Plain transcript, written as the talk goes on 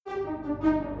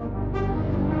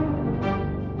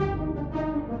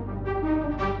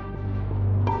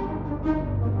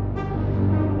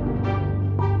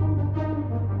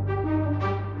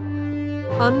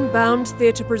Unbound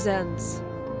Theatre presents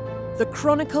The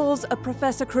Chronicles of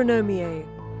Professor Chronomier,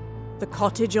 The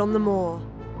Cottage on the Moor.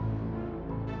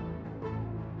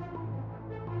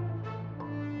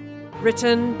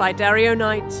 Written by Dario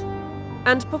Knight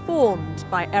and performed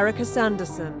by Erica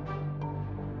Sanderson.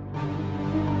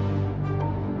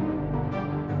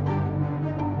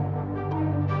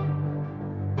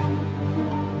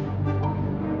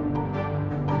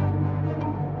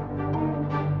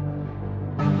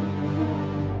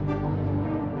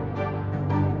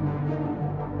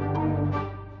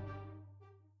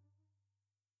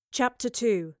 Chapter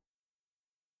 2.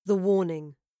 The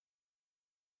Warning.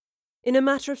 In a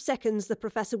matter of seconds, the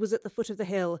professor was at the foot of the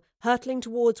hill, hurtling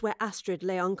towards where Astrid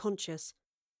lay unconscious.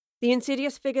 The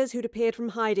insidious figures who'd appeared from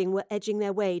hiding were edging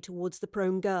their way towards the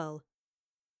prone girl.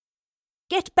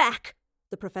 "Get back!"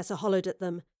 the professor hollered at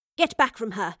them. "Get back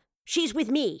from her! She's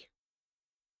with me!"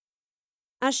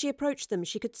 As she approached them,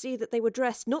 she could see that they were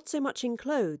dressed not so much in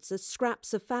clothes as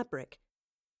scraps of fabric,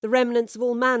 the remnants of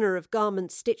all manner of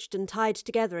garments stitched and tied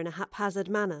together in a haphazard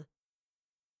manner.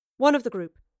 One of the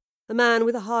group, a man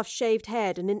with a half-shaved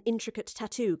head and an intricate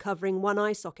tattoo covering one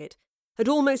eye socket, had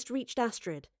almost reached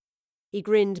Astrid. He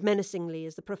grinned menacingly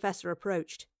as the professor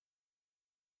approached.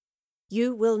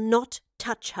 "You will not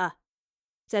touch her,"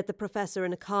 said the professor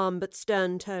in a calm but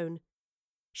stern tone.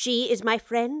 "She is my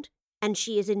friend, and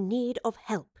she is in need of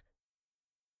help."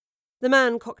 The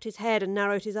man cocked his head and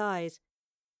narrowed his eyes.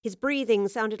 His breathing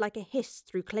sounded like a hiss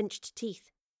through clenched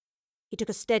teeth. He took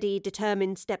a steady,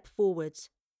 determined step forwards.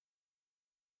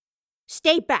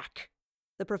 "Stay back,"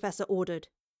 the professor ordered.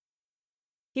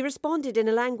 He responded in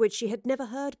a language she had never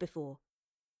heard before.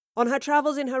 On her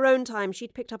travels in her own time,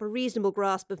 she'd picked up a reasonable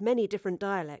grasp of many different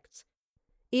dialects.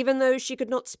 Even those she could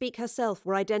not speak herself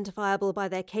were identifiable by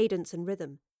their cadence and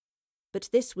rhythm. But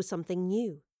this was something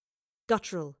new,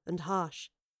 guttural and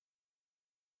harsh.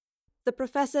 The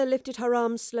professor lifted her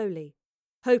arms slowly,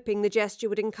 hoping the gesture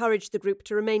would encourage the group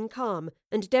to remain calm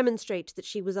and demonstrate that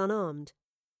she was unarmed.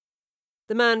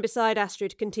 The man beside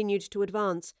Astrid continued to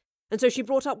advance, and so she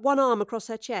brought up one arm across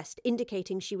her chest,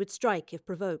 indicating she would strike if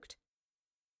provoked.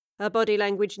 Her body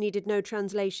language needed no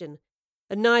translation,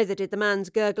 and neither did the man's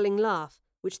gurgling laugh,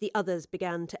 which the others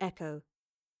began to echo.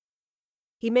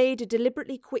 He made a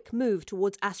deliberately quick move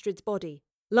towards Astrid's body,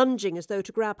 lunging as though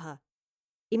to grab her.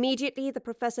 Immediately, the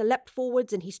professor leapt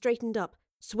forwards and he straightened up,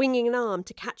 swinging an arm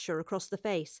to catch her across the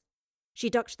face. She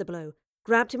ducked the blow,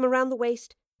 grabbed him around the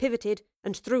waist, pivoted,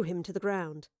 and threw him to the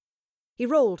ground. He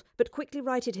rolled, but quickly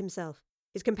righted himself,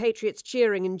 his compatriots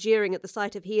cheering and jeering at the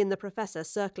sight of he and the professor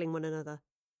circling one another.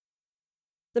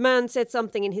 The man said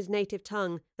something in his native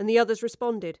tongue, and the others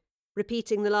responded,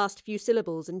 repeating the last few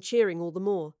syllables and cheering all the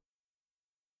more.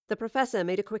 The professor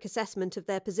made a quick assessment of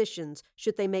their positions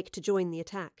should they make to join the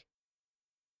attack.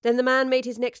 Then the man made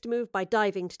his next move by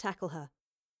diving to tackle her.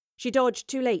 She dodged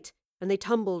too late, and they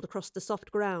tumbled across the soft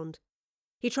ground.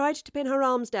 He tried to pin her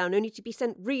arms down, only to be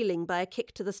sent reeling by a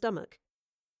kick to the stomach.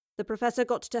 The professor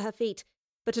got to her feet,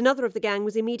 but another of the gang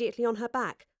was immediately on her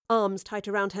back, arms tight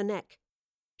around her neck.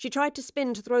 She tried to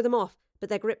spin to throw them off, but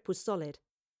their grip was solid.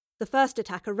 The first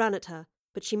attacker ran at her,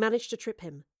 but she managed to trip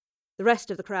him. The rest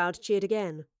of the crowd cheered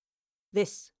again.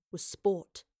 This was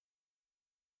sport.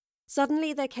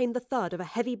 Suddenly there came the thud of a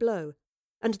heavy blow,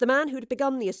 and the man who'd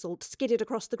begun the assault skidded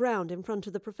across the ground in front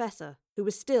of the professor, who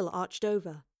was still arched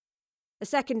over. A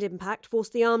second impact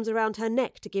forced the arms around her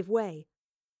neck to give way.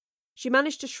 She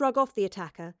managed to shrug off the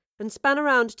attacker and span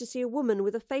around to see a woman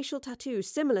with a facial tattoo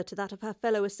similar to that of her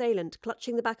fellow assailant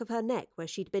clutching the back of her neck where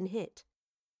she'd been hit.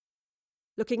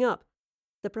 Looking up,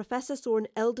 the professor saw an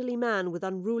elderly man with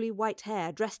unruly white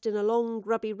hair dressed in a long,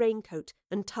 grubby raincoat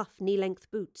and tough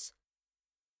knee-length boots.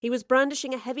 He was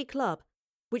brandishing a heavy club,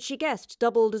 which she guessed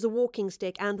doubled as a walking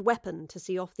stick and weapon to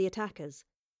see off the attackers.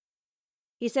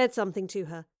 He said something to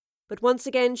her, but once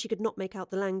again she could not make out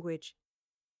the language.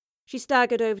 She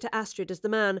staggered over to Astrid as the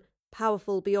man,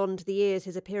 powerful beyond the years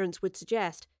his appearance would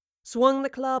suggest, swung the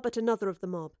club at another of the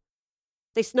mob.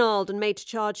 They snarled and made to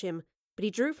charge him, but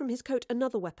he drew from his coat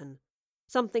another weapon,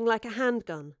 something like a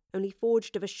handgun, only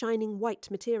forged of a shining white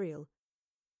material.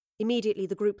 Immediately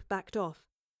the group backed off.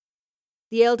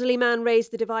 The elderly man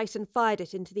raised the device and fired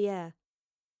it into the air.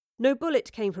 No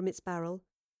bullet came from its barrel,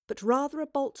 but rather a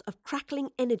bolt of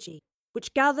crackling energy,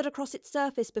 which gathered across its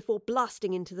surface before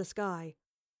blasting into the sky.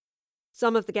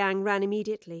 Some of the gang ran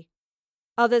immediately.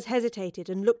 Others hesitated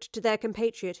and looked to their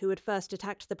compatriot who had first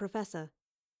attacked the professor.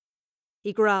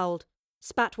 He growled,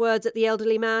 spat words at the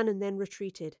elderly man, and then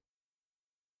retreated.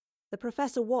 The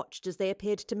professor watched as they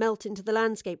appeared to melt into the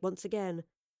landscape once again,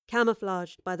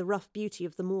 camouflaged by the rough beauty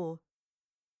of the moor.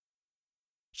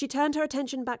 She turned her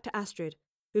attention back to Astrid,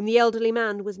 whom the elderly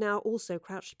man was now also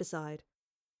crouched beside.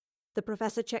 The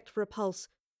professor checked for a pulse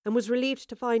and was relieved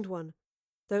to find one,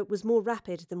 though it was more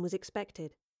rapid than was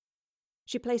expected.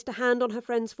 She placed a hand on her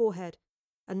friend's forehead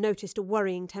and noticed a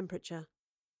worrying temperature.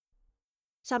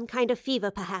 Some kind of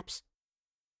fever, perhaps.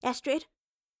 Astrid?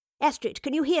 Astrid,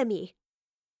 can you hear me?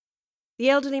 The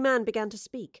elderly man began to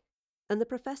speak, and the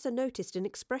professor noticed an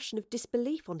expression of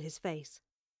disbelief on his face.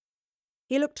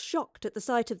 He looked shocked at the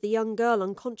sight of the young girl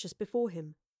unconscious before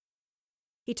him.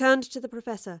 He turned to the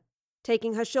professor,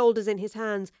 taking her shoulders in his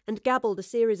hands, and gabbled a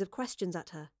series of questions at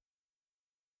her.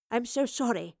 "I'm so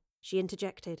sorry," she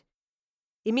interjected.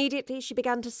 Immediately she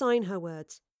began to sign her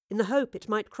words, in the hope it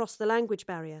might cross the language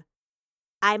barrier.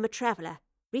 "I'm a traveller,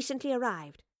 recently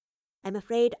arrived. I'm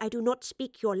afraid I do not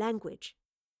speak your language."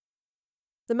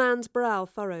 The man's brow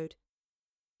furrowed.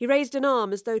 He raised an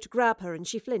arm as though to grab her, and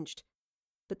she flinched,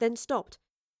 but then stopped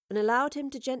and allowed him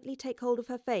to gently take hold of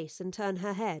her face and turn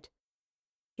her head.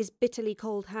 His bitterly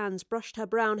cold hands brushed her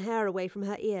brown hair away from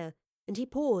her ear, and he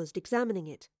paused, examining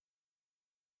it.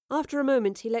 After a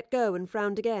moment he let go and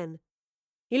frowned again.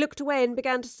 He looked away and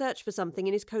began to search for something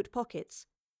in his coat pockets.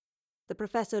 The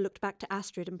professor looked back to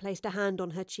Astrid and placed a hand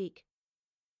on her cheek.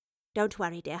 "Don't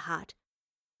worry, dear heart.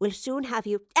 We'll soon have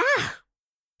you—" Ah!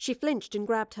 She flinched and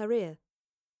grabbed her ear.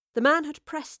 The man had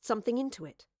pressed something into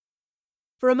it.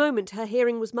 For a moment her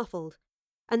hearing was muffled,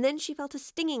 and then she felt a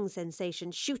stinging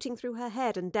sensation shooting through her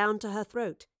head and down to her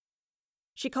throat.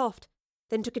 She coughed,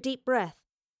 then took a deep breath,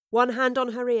 one hand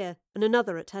on her ear and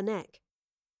another at her neck.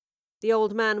 The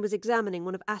old man was examining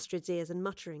one of Astrid's ears and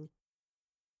muttering.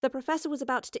 The professor was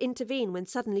about to intervene when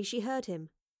suddenly she heard him.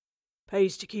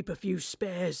 "Pays to keep a few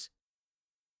spares."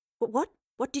 What?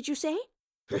 What did you say?"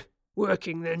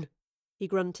 "Working, then," he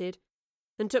grunted,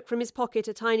 and took from his pocket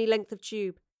a tiny length of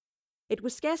tube. It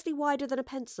was scarcely wider than a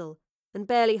pencil, and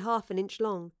barely half an inch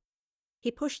long. He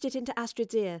pushed it into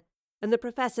Astrid's ear, and the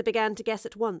professor began to guess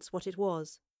at once what it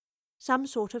was. "Some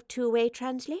sort of two-way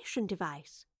translation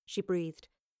device," she breathed,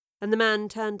 and the man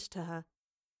turned to her.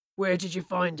 "Where did you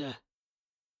find her?"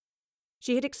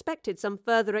 She had expected some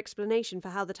further explanation for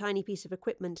how the tiny piece of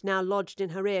equipment now lodged in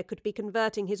her ear could be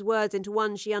converting his words into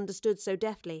ones she understood so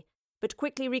deftly, but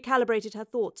quickly recalibrated her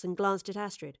thoughts and glanced at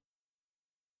Astrid.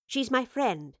 "She's my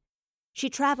friend. She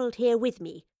travelled here with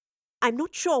me. I'm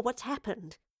not sure what's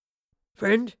happened."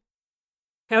 "Friend?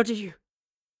 How did you...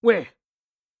 Where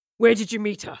did you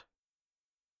meet her?"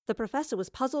 The professor was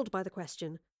puzzled by the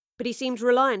question, but he seemed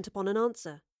reliant upon an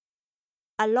answer.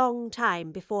 "A long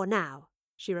time before now,"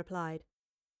 she replied.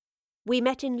 "We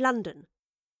met in London."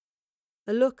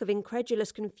 A look of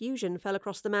incredulous confusion fell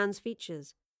across the man's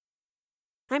features.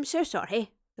 "I'm so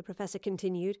sorry," the professor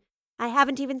continued. "I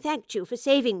haven't even thanked you for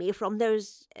saving me from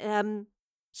those,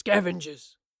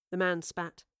 "Scavengers," the man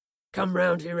spat. "Come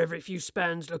round here every few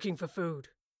spans looking for food.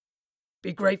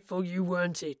 Be grateful you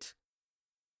weren't it.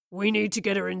 We need to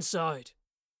get her inside."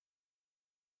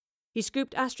 He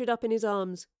scooped Astrid up in his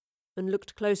arms and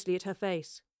looked closely at her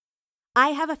face.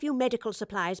 "I have a few medical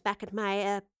supplies back at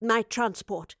my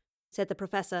transport," said the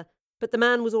professor, but the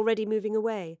man was already moving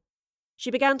away.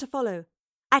 She began to follow.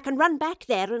 "I can run back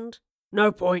there and—"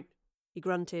 "No point," he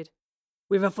grunted.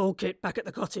 "We've a full kit back at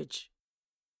the cottage."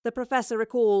 The professor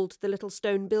recalled the little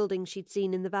stone building she'd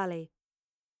seen in the valley.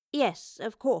 "Yes,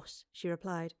 of course," she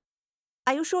replied.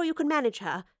 "Are you sure you can manage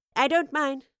her? I don't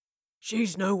mind."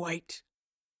 "She's no weight,"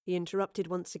 he interrupted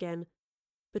once again,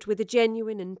 but with a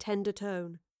genuine and tender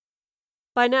tone.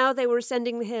 By now they were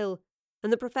ascending the hill,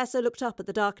 and the professor looked up at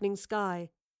the darkening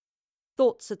sky.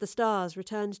 Thoughts of the stars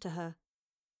returned to her.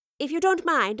 "If you don't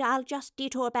mind, I'll just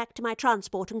detour back to my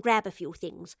transport and grab a few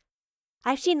things.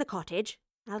 I've seen the cottage.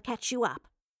 I'll catch you up."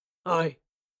 "Aye,"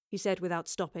 he said without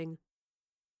stopping.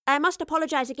 "I must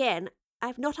apologise again.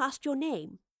 I've not asked your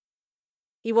name."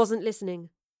 He wasn't listening.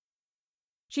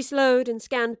 She slowed and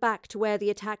scanned back to where the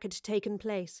attack had taken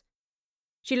place.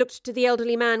 She looked to the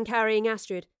elderly man carrying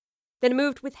Astrid, then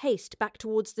moved with haste back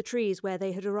towards the trees where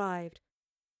they had arrived.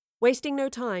 Wasting no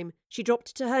time, she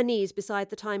dropped to her knees beside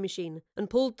the time machine and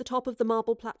pulled the top of the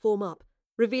marble platform up,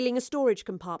 revealing a storage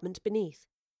compartment beneath.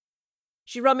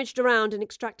 She rummaged around and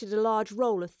extracted a large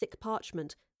roll of thick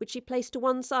parchment, which she placed to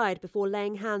one side before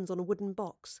laying hands on a wooden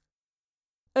box.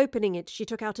 Opening it, she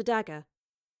took out a dagger,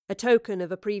 a token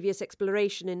of a previous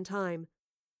exploration in time.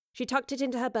 She tucked it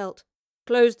into her belt,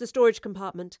 closed the storage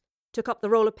compartment, took up the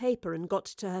roll of paper and got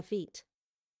to her feet.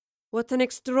 "What an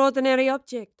extraordinary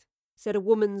object," said a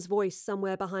woman's voice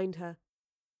somewhere behind her.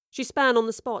 She span on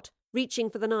the spot, reaching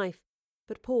for the knife,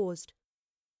 but paused.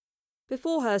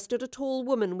 Before her stood a tall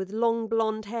woman with long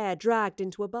blonde hair dragged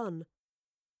into a bun.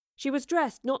 She was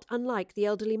dressed not unlike the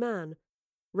elderly man,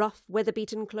 rough,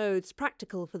 weather-beaten clothes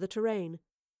practical for the terrain.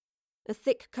 A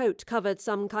thick coat covered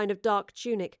some kind of dark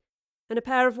tunic, and a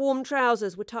pair of warm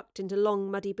trousers were tucked into long,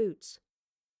 muddy boots.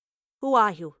 "Who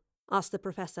are you?" asked the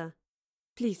professor.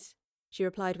 "Please," she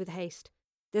replied with haste.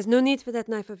 "There's no need for that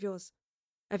knife of yours.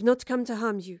 I've not come to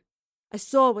harm you. I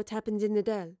saw what happened in the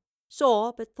dell."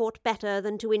 "Saw, but thought better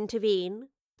than to intervene,"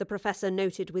 the professor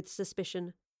noted with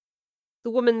suspicion.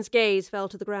 The woman's gaze fell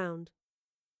to the ground.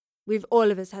 "We've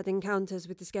all of us had encounters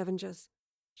with the scavengers,"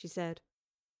 she said.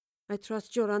 "I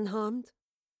trust you're unharmed?"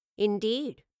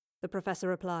 "Indeed," the professor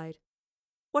replied.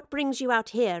 "What brings you out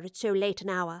here at so late an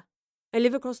hour?" "I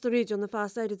live across the ridge on the far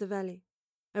side of the valley.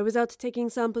 I was out taking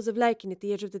samples of lichen at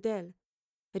the edge of the dell.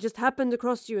 I just happened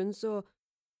across you and saw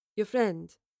your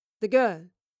friend, the girl.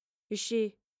 Is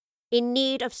she—" "In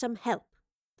need of some help,"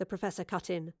 the professor cut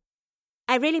in.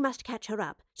 "I really must catch her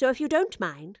up, so if you don't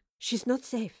mind—" "She's not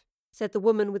safe," said the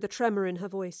woman with a tremor in her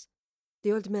voice.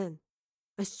 "The old man.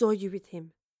 I saw you with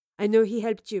him. I know he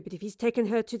helped you, but if he's taken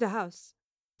her to the house—"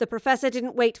 The professor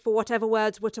didn't wait for whatever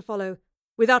words were to follow.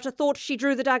 Without a thought, she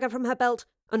drew the dagger from her belt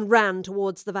and ran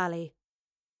towards the valley.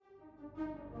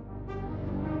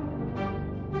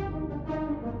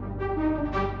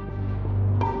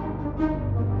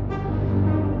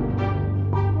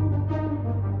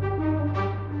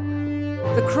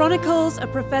 The Chronicles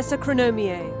of Professor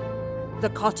Chronomier, The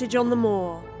Cottage on the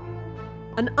Moor.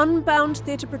 An Unbound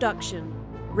theatre production,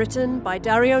 written by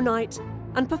Dario Knight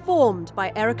and performed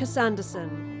by Erica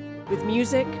Sanderson, with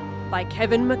music by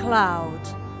Kevin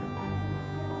MacLeod.